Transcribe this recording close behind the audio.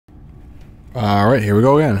Alright, here we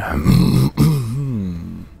go again.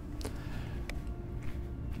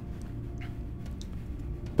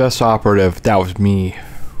 Best operative, that was me.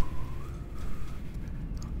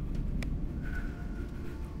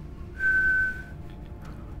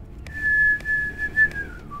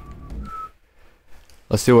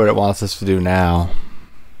 Let's see what it wants us to do now.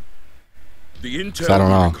 The I intel don't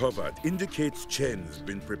know. we recovered indicates Chen's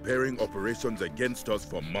been preparing operations against us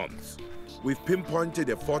for months. We've pinpointed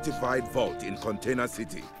a fortified vault in Container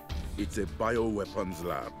City. It's a bioweapons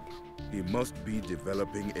lab. He must be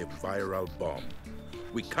developing a viral bomb.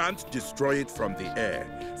 We can't destroy it from the air.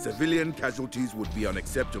 Civilian casualties would be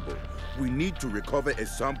unacceptable. We need to recover a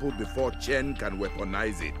sample before Chen can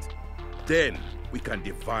weaponize it. Then, we can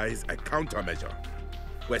devise a countermeasure.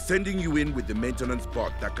 We're sending you in with the maintenance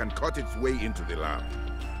bot that can cut its way into the lab.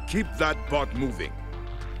 Keep that bot moving.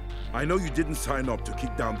 I know you didn't sign up to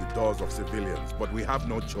kick down the doors of civilians, but we have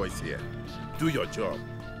no choice here. Do your job.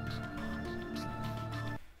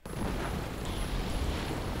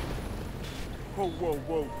 Whoa, whoa,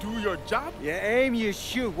 whoa. Do your job? You aim, you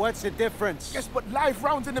shoot. What's the difference? Guess what? Live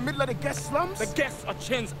rounds in the middle of the guest slums? The guests are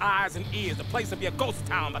Chen's eyes and ears. The place will be a ghost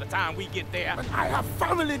town by the time we get there. And I have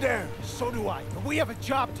family there. So do I. But we have a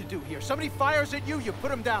job to do here. Somebody fires at you, you put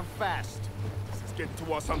them down fast. This is getting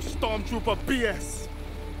towards some stormtrooper BS.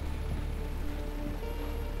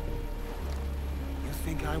 You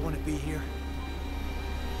think I want to be here?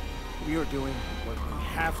 We are doing what we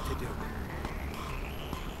have to do.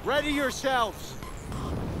 Ready yourselves!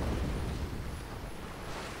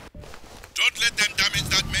 Don't let them damage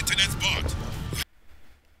that maintenance bot.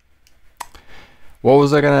 What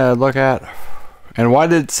was I gonna look at? And why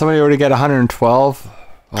did somebody already get 112?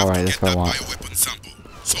 Alright, that's what I want. Bioweapon sample.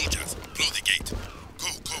 Soldiers, blow the gate. Go,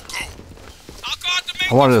 go, go. I'll guard the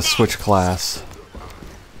I wanted to switch class.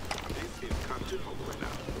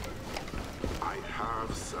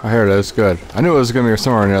 Oh, here it is. Good. I knew it was gonna be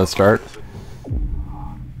somewhere near the start.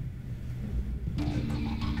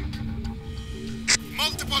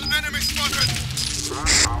 Multiple enemies spotted.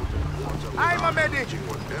 I'm a medic.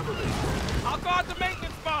 I'll guard the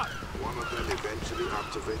maintenance bot. One of them eventually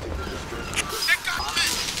activating the distress. They got me.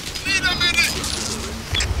 Need a medic.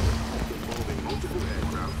 Involving multiple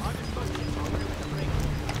aircraft.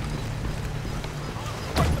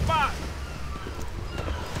 What's the bot?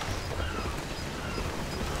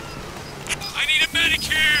 I need a medic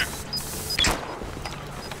here.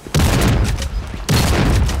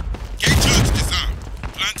 Gate charge disarmed.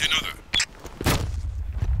 Plant another.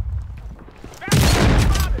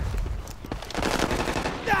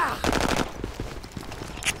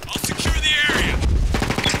 I'll secure the area.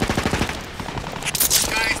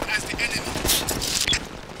 Disguised as the enemy.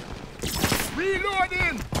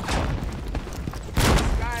 Reloading.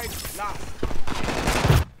 Guys, lost.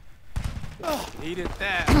 Needed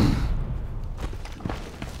that. I'm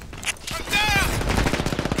down.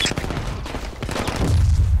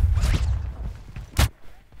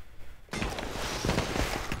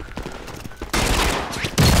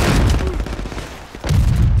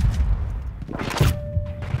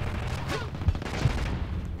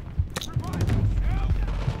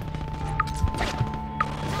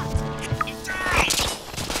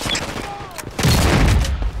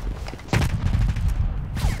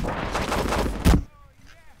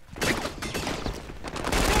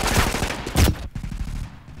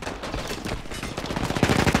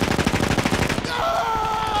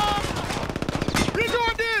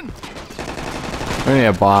 Reloading. We need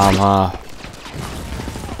a bomb, huh? I'll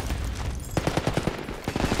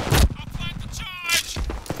plant the charge.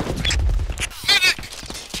 Medic.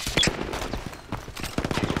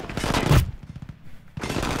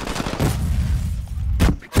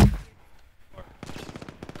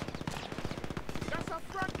 That's a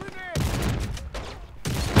front grenade.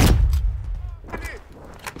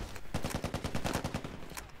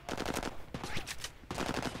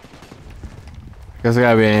 Guess I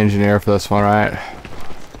gotta be an engineer for this one, right?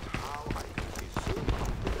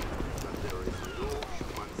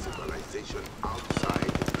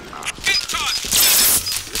 Gate charge.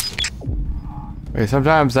 Wait,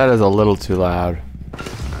 sometimes that is a little too loud.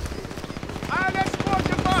 I'll escort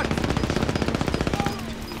the bot.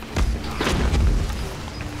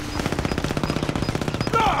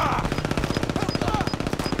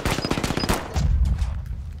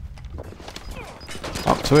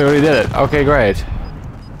 Oh, somebody already did it. Okay, great.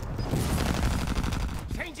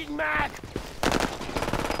 Changing mag.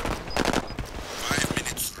 5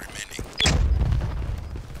 minutes remaining.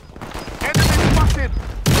 Enemy spotted.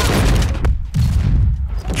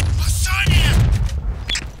 Lasagna.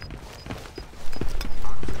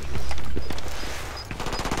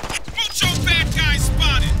 Mucho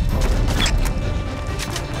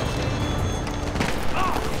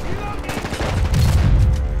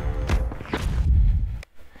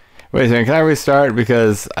Wait a second, can I restart?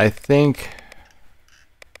 Because I think...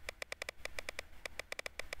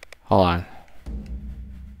 Hold on.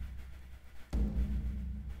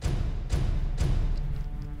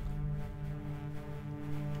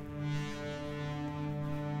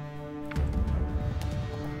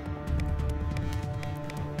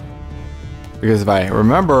 Because if I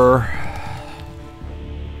remember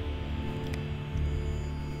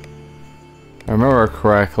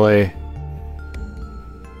correctly,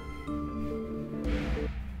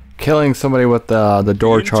 killing somebody with the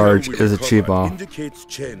door charge is a cheap bomb. Indicates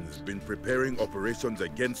Chen's been preparing operations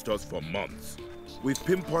against us for months. We've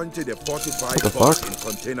pinpointed a fortified vault in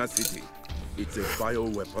Container City. It's a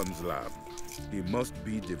bioweapons lab. He must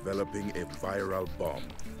be developing a viral bomb.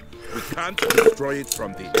 We can't destroy it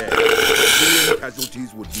from the air. Civilian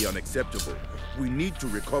casualties would be unacceptable. We need to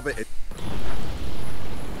recover it.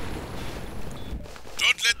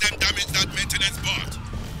 Don't let them damage that maintenance bot.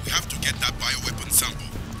 We have to get that bioweapon sample.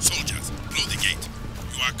 Soldiers, blow the gate.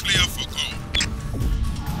 You are clear for go.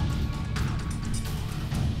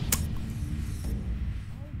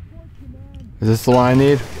 Is this the one I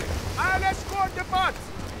need? I'll escort the bot.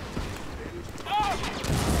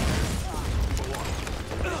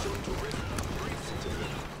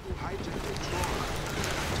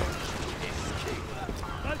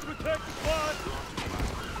 Let's protect the bot.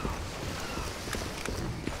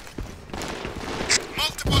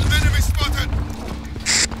 Multiple enemies spotted.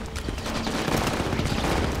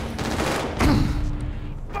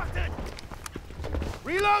 Spotted.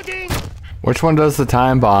 Reloading. Which one does the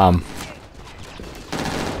time bomb?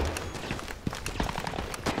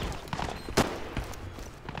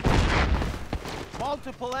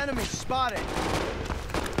 Multiple enemies spotted.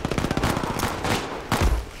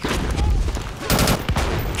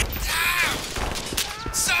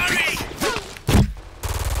 Sorry!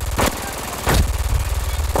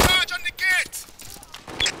 Charge on the gate!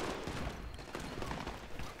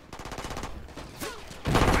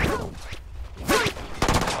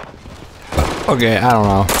 Okay, I don't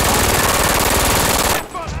know.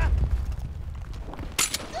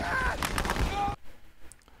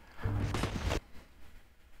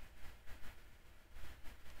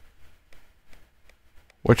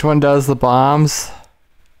 Which one does the bombs?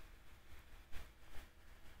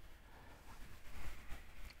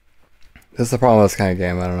 This is the problem with this kind of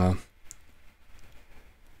game, I don't know.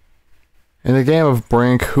 In the game of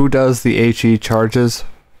Brink, who does the HE charges?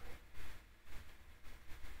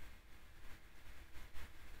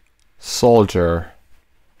 Soldier.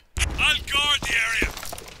 I'll guard the area.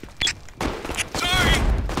 Sorry!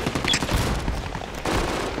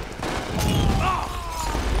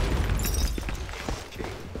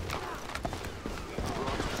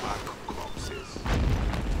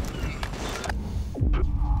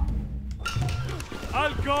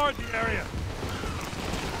 I'll guard the area.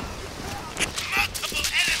 Multiple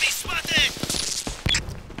enemies spotted!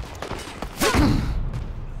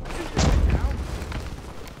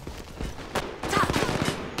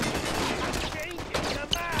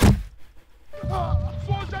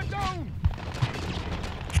 Soldier down.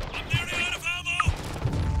 I'm nearly out of ammo!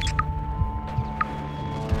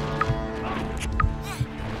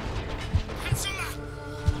 Pencil.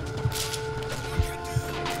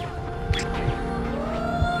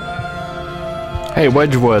 Hey,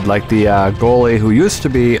 Wedgwood, like the goalie who used to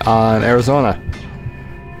be on Arizona.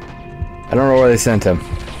 I don't know where they sent him.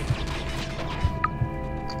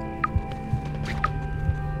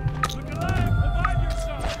 Look alive. Provide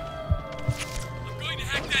yourself. I'm going to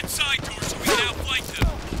hack that side door so we can outflank them.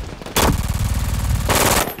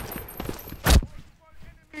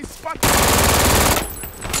 Enemy spotted.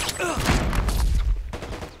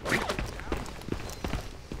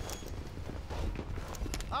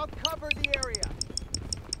 I'll cover the area.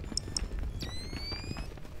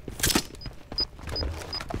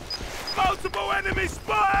 Multiple enemy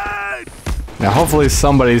spotted. Now, hopefully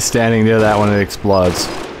somebody's standing near that when it explodes.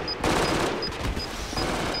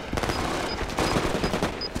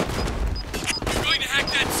 I'm going to hack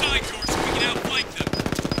that side door so we can outflank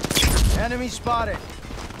them. Enemy spotted.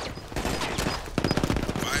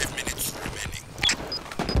 5 minutes remaining.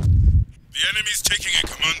 The enemy's taking a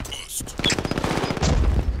command post.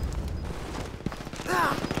 No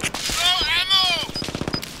ammo!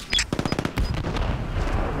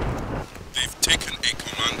 They've taken a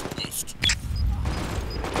command post.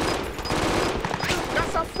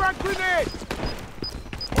 That's a frag grenade.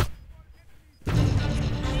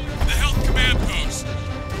 The health command post.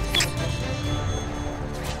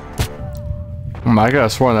 I could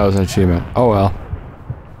have sworn that was an achievement. Oh well.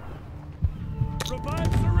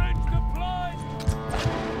 Revive syringe deployed.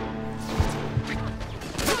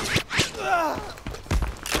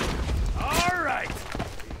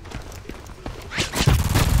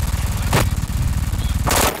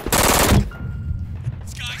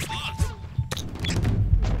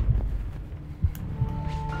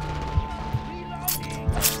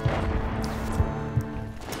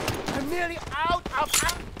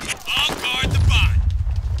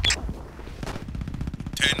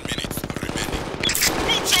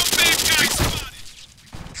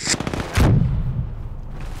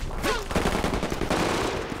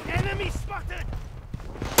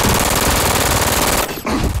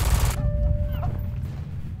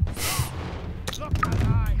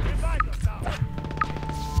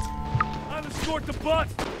 spot!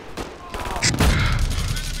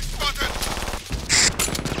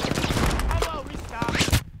 Hello, restock.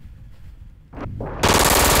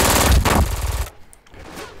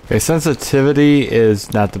 Okay, sensitivity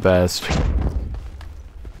is not the best.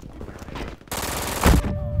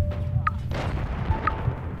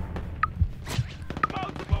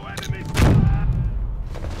 Multiple enemies!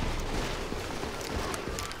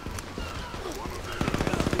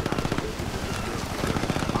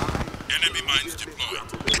 Enemy mines deployed.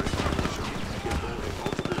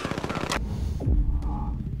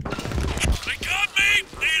 They got me!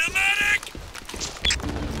 Need a medic!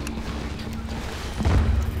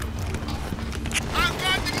 I've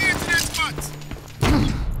got the near-to-net spots.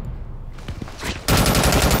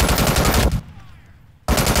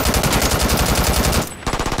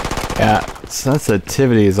 Yeah,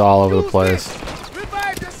 sensitivity is all over the place.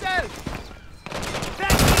 Revive yourself.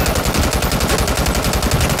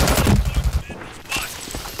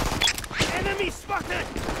 Enemy spotted!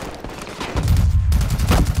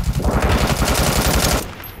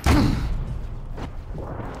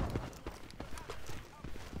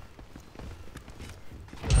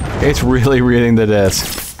 It's really reading the disc.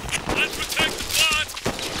 Let's protect the spot!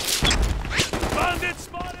 Bandit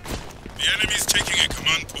spotted! The enemy's taking a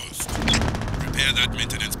command post. Repair that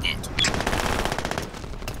maintenance bot.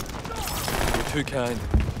 You're too kind.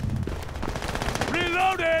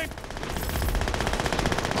 Reloading!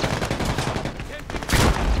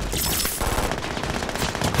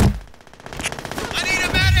 I need a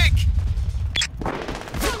medic!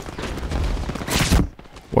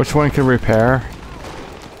 Which one can repair?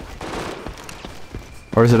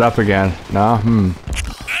 Or is it up again? No? Medic!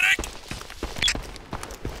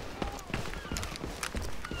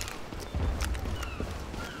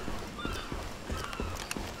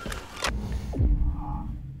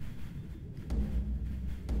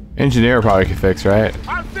 Engineer probably can fix, right?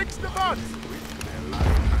 I'll fix the bot!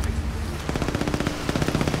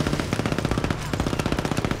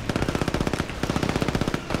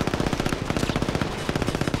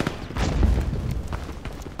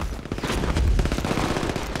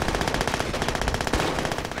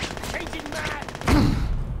 Changing mag.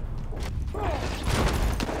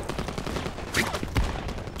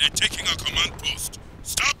 They're taking a command post.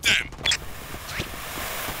 Stop them!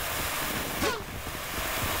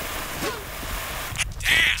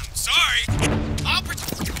 Damn, sorry!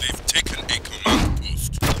 They've taken a command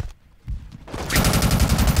post.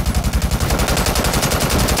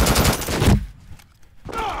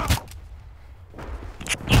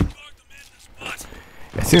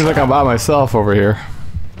 It seems like I'm by myself over here.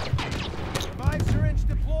 Revive syringe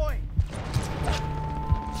deployed.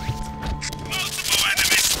 Multiple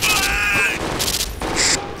enemy spotted!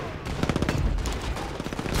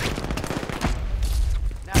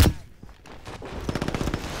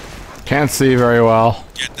 Can't see very well.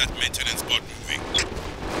 Get that maintenance bot moving.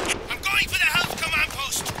 I'm going for the health command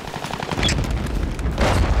post!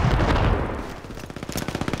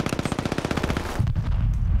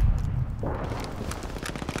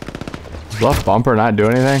 Does left bumper not do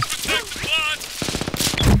anything? Protect the bot!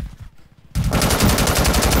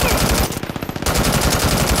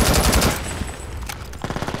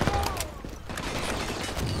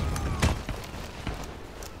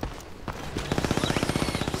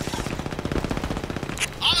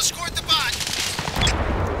 I'll escort the bot!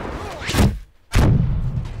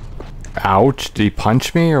 Ouch. Did he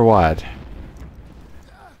punch me or what?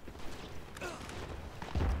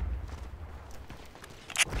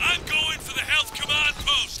 I'm going for the health command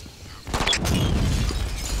post!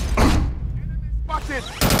 Spotted.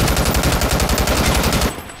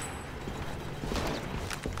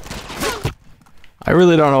 I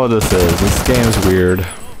really don't know what this is. This game is weird.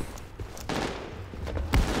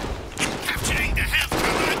 Capturing the health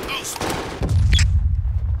command post!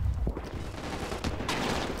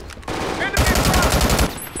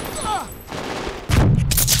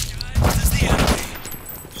 This is the enemy.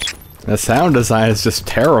 The sound design is just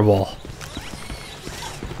terrible.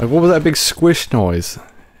 Like, what was that big squish noise?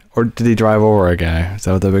 Or did he drive over a guy? Is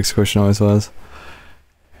that what that big squish noise was?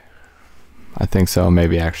 I think so,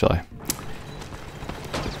 maybe actually.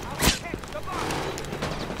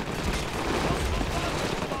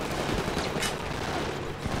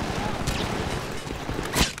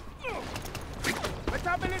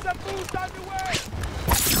 Metabolism boost on the way.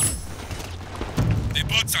 The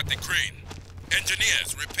bot's at the crane.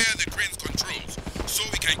 Engineers, repair the crane's controls so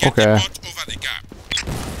we can get Okay. the bot over the gap.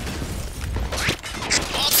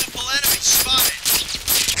 Multiple enemies spotted.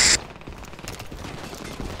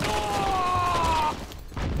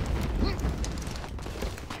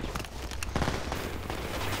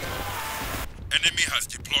 Enemy has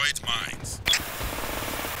deployed mines.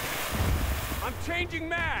 I'm changing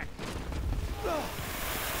mag.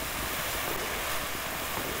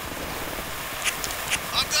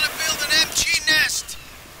 I'm gonna build an MG nest.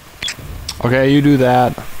 Okay, you do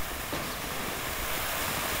that.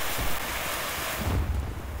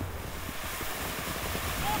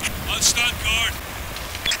 On stand guard.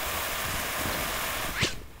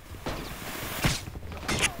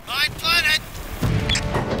 Mine planted.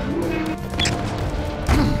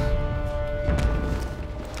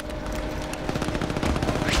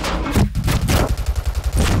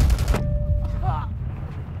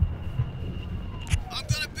 I'm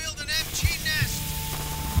gonna build an MG nest.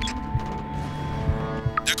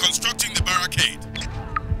 They're constructing the barricade.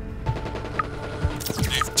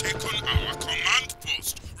 They've taken our command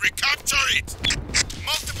post. Recapture it!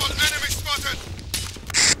 Multiple enemies spotted!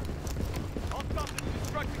 I'll stop them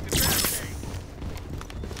constructing the barricade.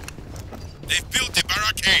 They've built the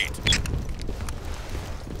barricade.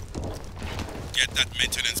 Get that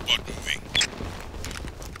maintenance bot moving.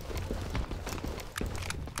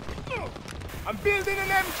 I'm building an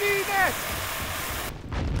MG nest.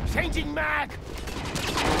 Changing mag.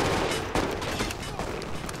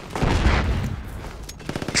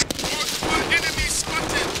 Multiple enemies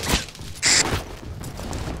spotted!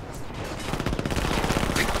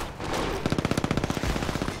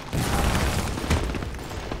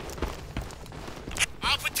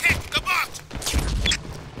 I'll protect the bot!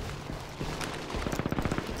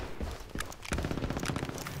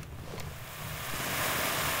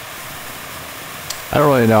 I don't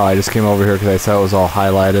really know. I just came over here because I saw it was all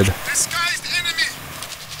highlighted. Disguised enemy!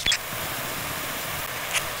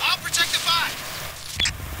 I'll protect the bot.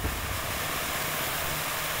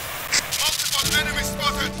 Multiple enemies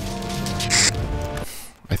spotted!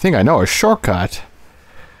 I think I know a shortcut.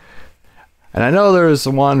 And I know there's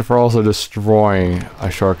one for also destroying a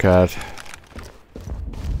shortcut.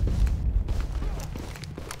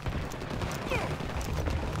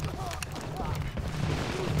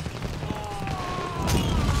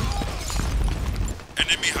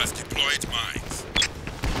 Enemy has deployed mines.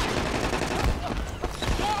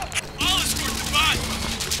 I'll escort the bot!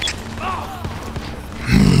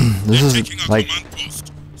 This is Taking our like, command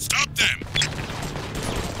post. Stop them!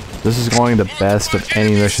 this is going the best of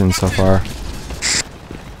any mission so far.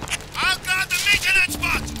 I've got the maintenance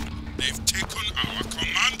bot! They've taken our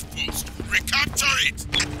command post. Recapture it!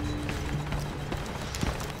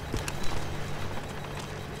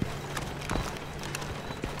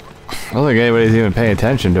 I don't think anybody's even paying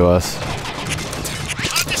attention to us.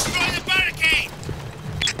 I'll destroy the barricade!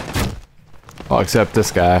 Well, except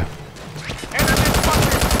this guy.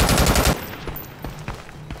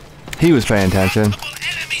 He was paying attention. Multiple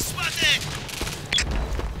enemies spotted!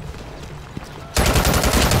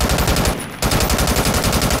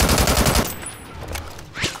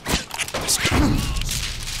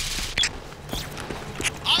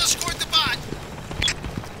 I'll escort the bot.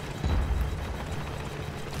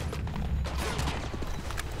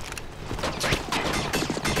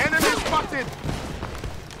 Enemy spotted.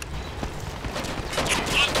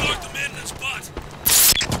 On board the maintenance bot!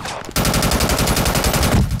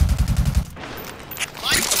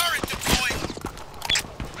 Light turret deployed.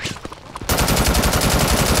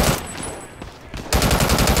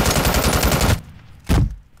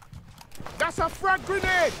 That's a frag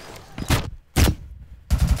grenade.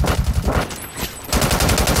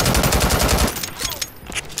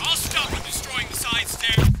 I'll stop him destroying the side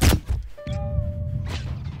stairs!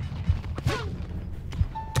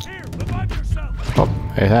 Here, revive yourself. Oh,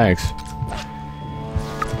 hey, thanks.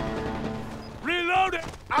 Reload it.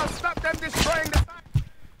 I'll stop them destroying the.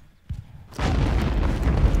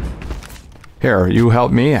 Here, you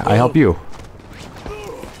help me, I help you.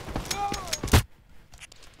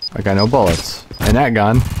 I got no bullets. And that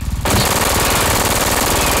gun. 3,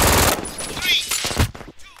 2,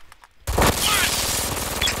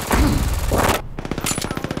 1.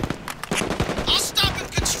 I'll stop him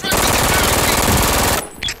constructing the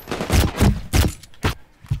barricade.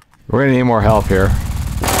 We're gonna need more help here.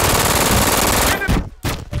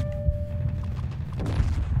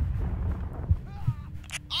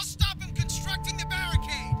 I'll stop him constructing the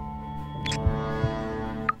barricade.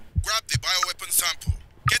 Grab the bioweapon sample.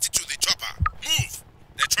 Get it to the chopper. Move!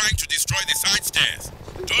 They're trying to destroy the side stairs.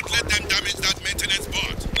 Don't let them damage that maintenance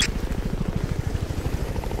bot.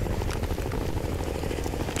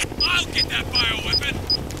 I'll get that bioweapon!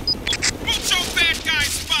 Mucho bad guy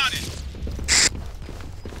spotted!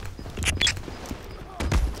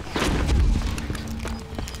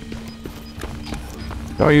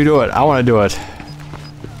 No, you do it. I want to do it.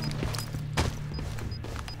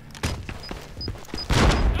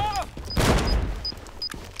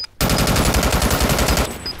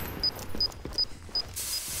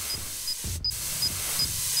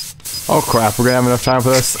 Oh crap, we're gonna have enough time for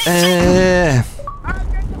this. Eh. I'll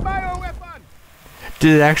get the bioweapon.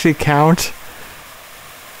 Did it actually count?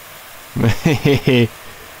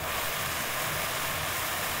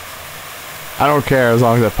 I don't care as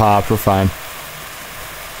long as it popped, we're fine.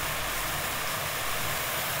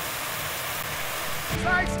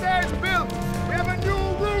 Side stairs built. We have a new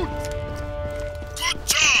route. Good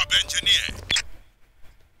job, engineer.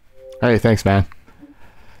 Hey, thanks, man.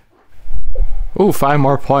 Ooh, 5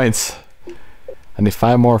 more points. I need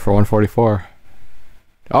 5 more for 144.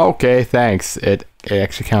 Okay, thanks. It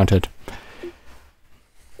actually counted.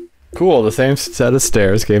 Cool, the same set of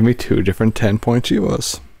stairs gave me 2 different 10-point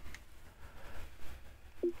Chivos.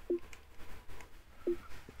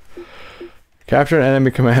 Capture an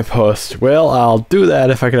enemy command post. Well, I'll do that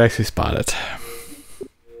if I could actually spot it.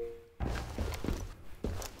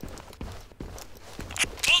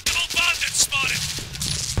 Multiple bandits spotted.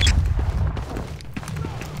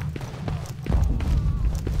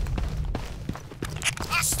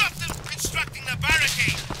 I'll stop them constructing the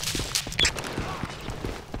barricade.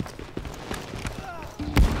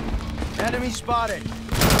 Enemy spotted.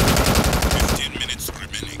 15 minutes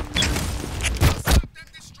remaining. Stop them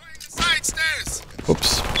destroying the side stairs.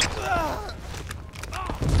 Oops.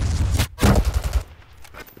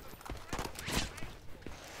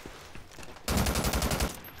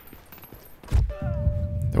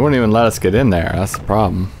 They wouldn't even let us get in there, that's the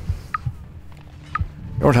problem.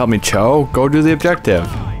 Don't help me, Cho. Go do the objective.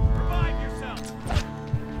 Revive yourself.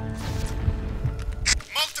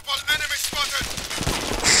 Multiple enemies spotted.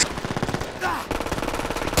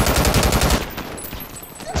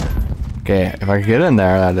 Okay, if I could get in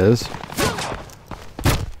there, that is.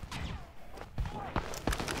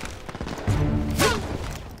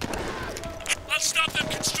 I'll stop them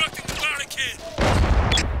constructing the barricade.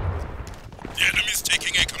 The enemy's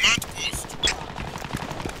taking a command post.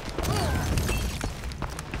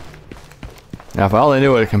 Now, if I only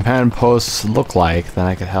knew what a command posts look like, then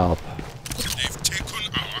I could help. They've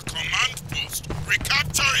taken our command post.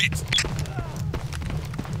 Recapture it.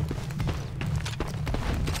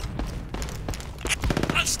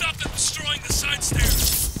 I'll stop them destroying the side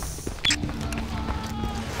stairs.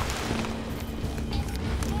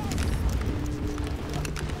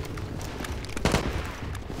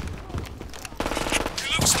 It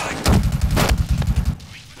looks like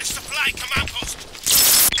a supply command post.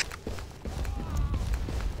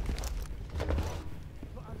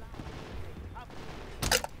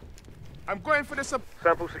 I'm going for the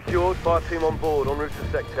Sample secured, fire team on board, en route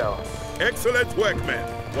to Sec Tower. Excellent work, men.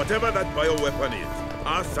 Whatever that bioweapon is,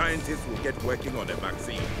 our scientists will get working on a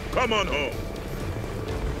vaccine. Come on home.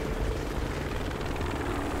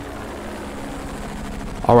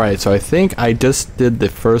 Alright, so I think I just did the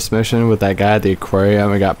first mission with that guy at the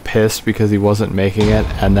aquarium and got pissed because he wasn't making it,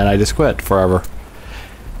 and then I just quit forever.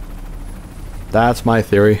 That's my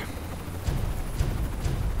theory.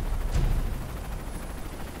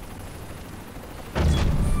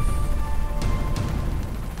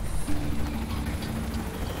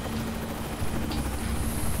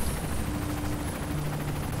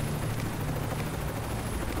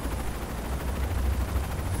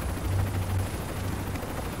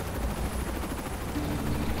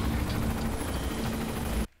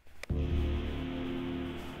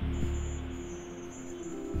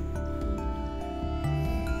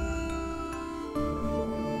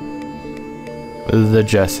 The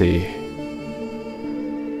Jesse.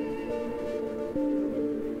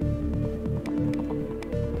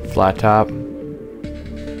 Flat top.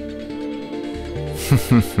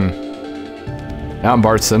 Now I'm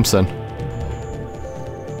Bart Simpson.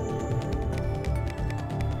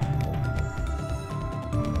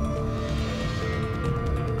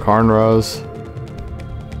 Cornrows.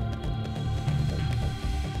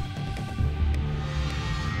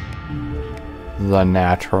 The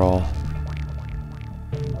Natural.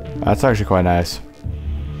 That's actually quite nice.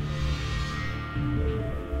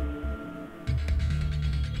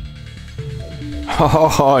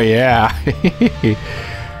 Oh yeah.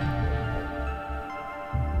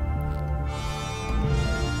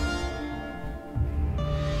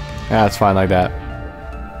 Yeah, it's fine like that.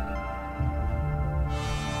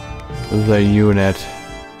 The Unit.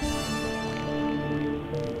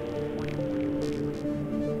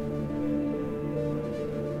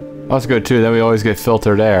 That's good too, then we always get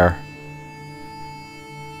filtered air.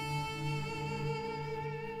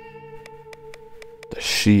 The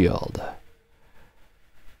Shield.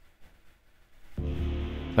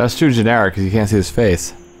 That's too generic because you can't see his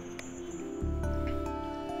face.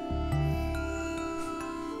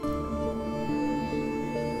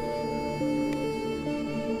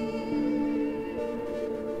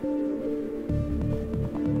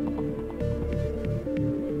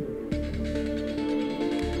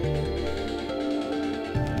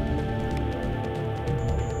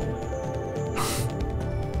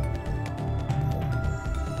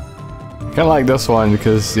 Kinda like this one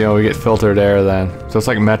because, you know, we get filtered air then. So it's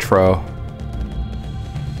like Metro.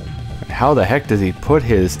 How the heck does he put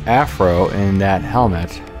his afro in that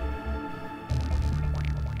helmet?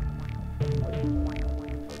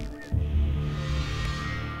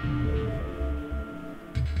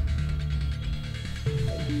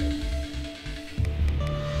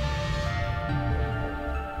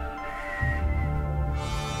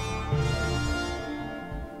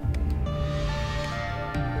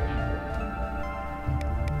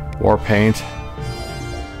 War paint.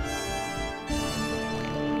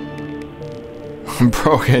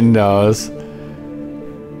 Broken nose.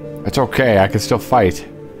 It's okay, I can still fight.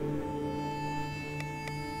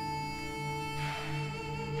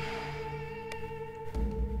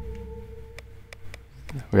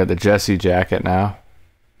 We got the Jesse jacket now.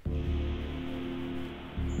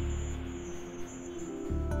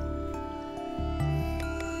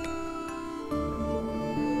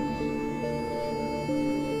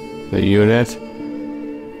 The unit.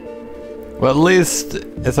 Well, at least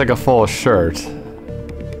it's like a full shirt.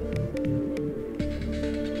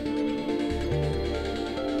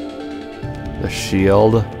 The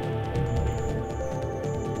shield.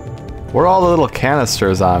 Where are all the little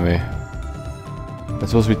canisters on me?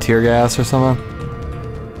 That's supposed to be tear gas or something?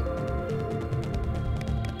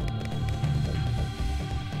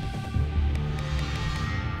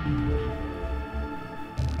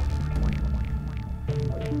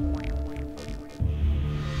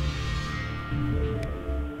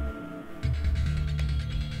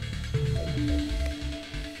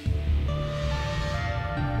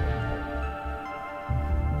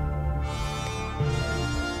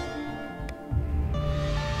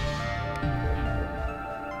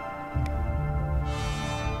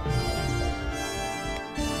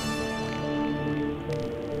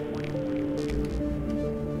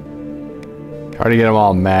 Hard to get them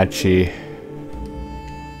all matchy.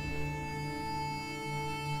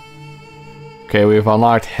 Okay, we've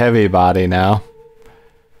unlocked heavy body now.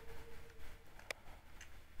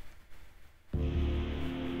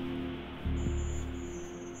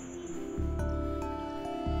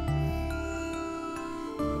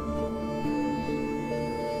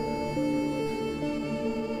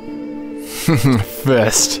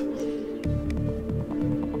 Fist.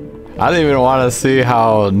 I don't even want to see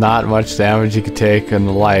how not much damage you could take in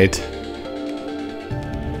the light.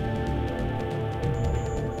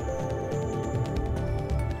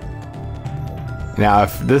 Now,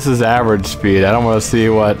 if this is average speed, I don't want to see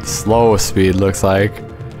what slow speed looks like.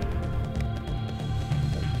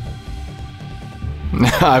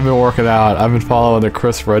 I've been working out. I've been following the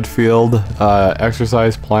Chris Redfield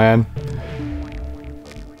exercise plan.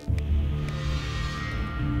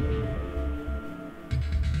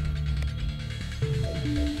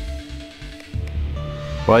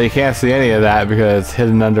 Well, you can't see any of that because it's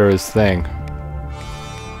hidden under his thing.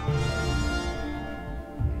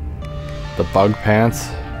 The bug pants.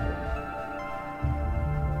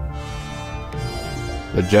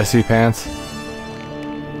 The Jesse pants.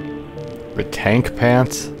 The tank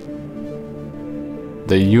pants.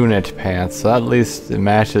 The unit pants. So at least it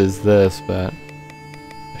matches this, but...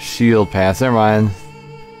 Shield pants. Never mind.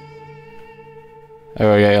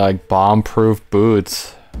 Oh, we got like bomb-proof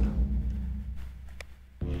boots.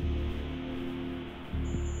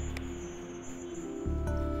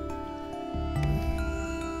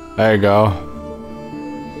 There you go.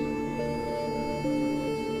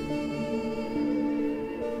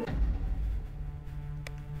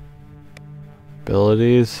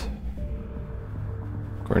 Abilities.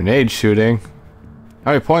 Grenade shooting.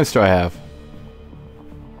 How many points do I have?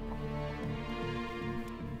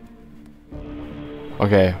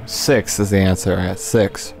 Okay, 6 is the answer. I got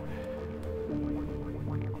 6.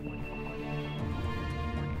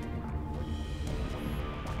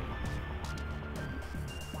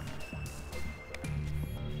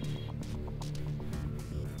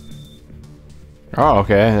 Oh,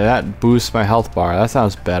 okay. That boosts my health bar. That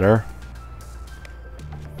sounds better.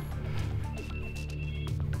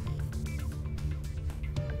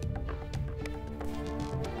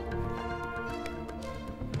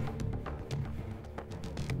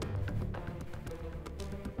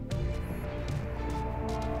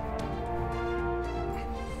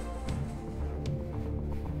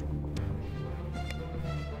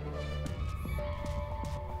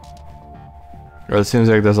 It seems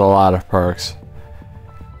like there's a lot of perks.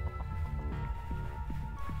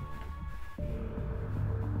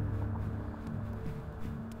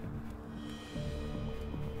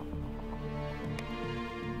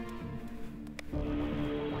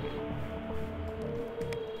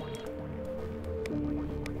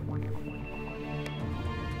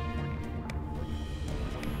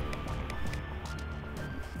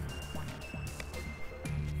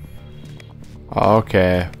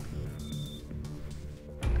 Okay.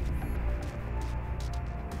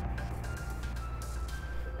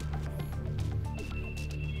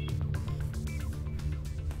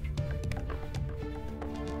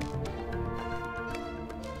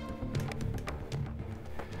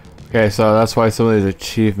 Okay, so that's why some of these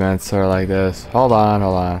achievements are like this. Hold on,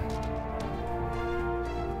 hold on.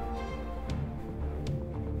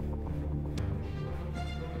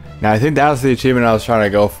 Now I think that was the achievement I was trying to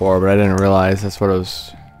go for, but I didn't realize that's what it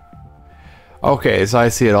was. Okay, so I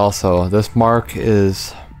see it also. This mark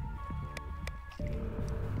is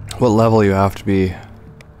what level you have to be.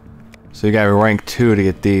 So you gotta be rank 2 to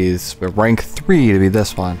get these, but rank 3 to be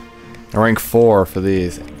this one. And rank 4 for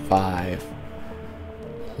these. 5.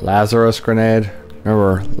 Lazarus grenade.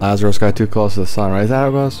 Remember, Lazarus got too close to the sun, right? Is that how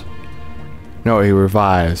it goes? No, he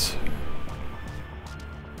revives.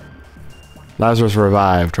 Lazarus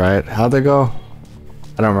revived, right? How'd they go?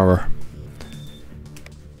 I don't remember.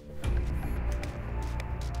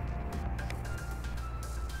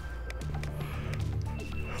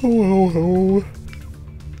 Oh,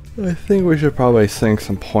 I think we should probably sink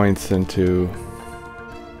some points into...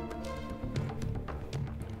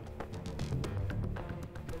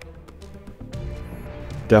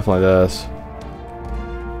 Definitely this.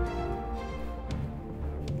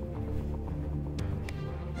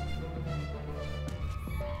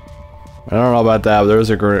 I don't know about that, but there's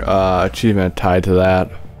a achievement tied to that.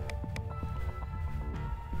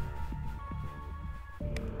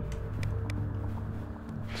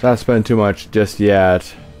 Let's not spend too much just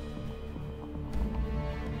yet.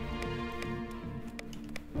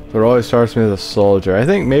 So it always starts me as a soldier. I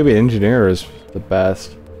think maybe engineer is the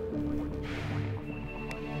best.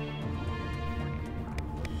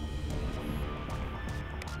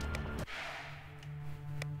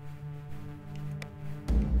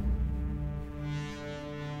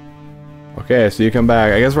 Okay, so you come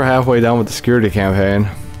back. I guess we're halfway done with the security campaign.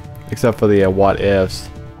 Except for the what ifs.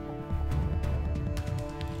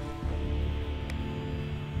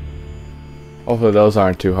 Hopefully those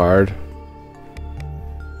aren't too hard.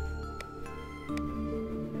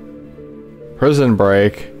 Prison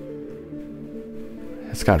break.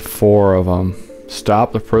 It's got 4 of them.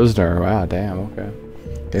 Stop the prisoner. Wow, damn, okay.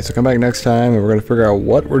 Okay, so come back next time and we're gonna figure out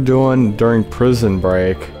what we're doing during prison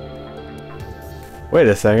break. Wait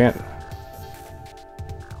a second.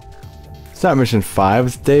 It's not mission 5,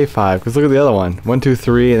 it's day 5, because look at the other one. 1, 2,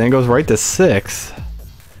 3, and then goes right to 6.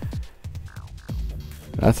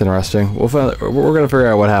 That's interesting. We're gonna figure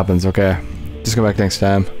out what happens, okay? Just come back next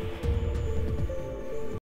time.